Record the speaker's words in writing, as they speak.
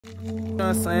You know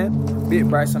what I'm saying? Big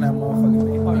Bryce on that motherfucking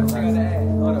beat.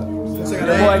 Hold up.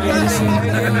 Nothing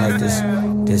like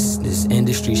this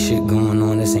industry shit going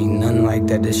on. This ain't nothing like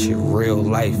that. This shit real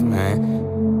life, man.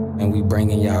 And we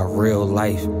bringing y'all real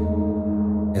life.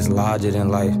 It's larger than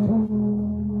life.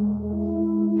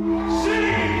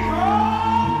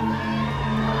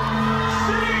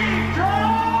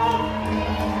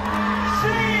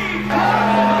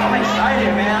 I'm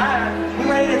excited, man. We're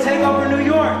ready to take over New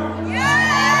York.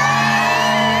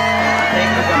 Thank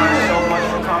you guys so much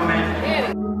for coming.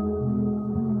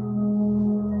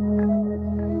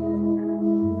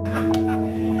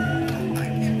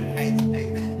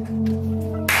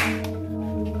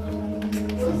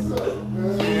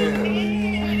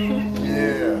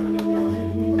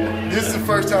 This is the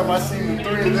first time I've seen the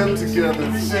three of them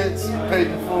together since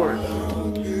Payton Forest.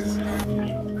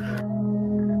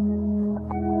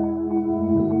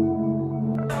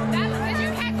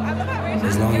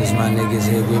 As long as my niggas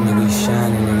here with me, we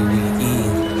shining and we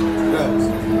eating.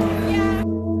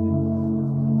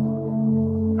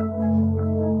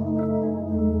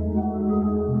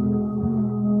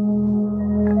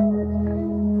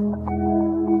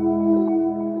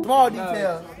 Small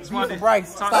detail. Beef for Bryce.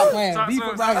 Stop playing. Beef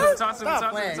for Bryce.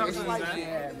 Stop playing.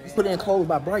 Put it in clothes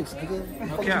by Bryce,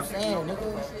 nigga. What you saying,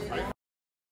 nigga?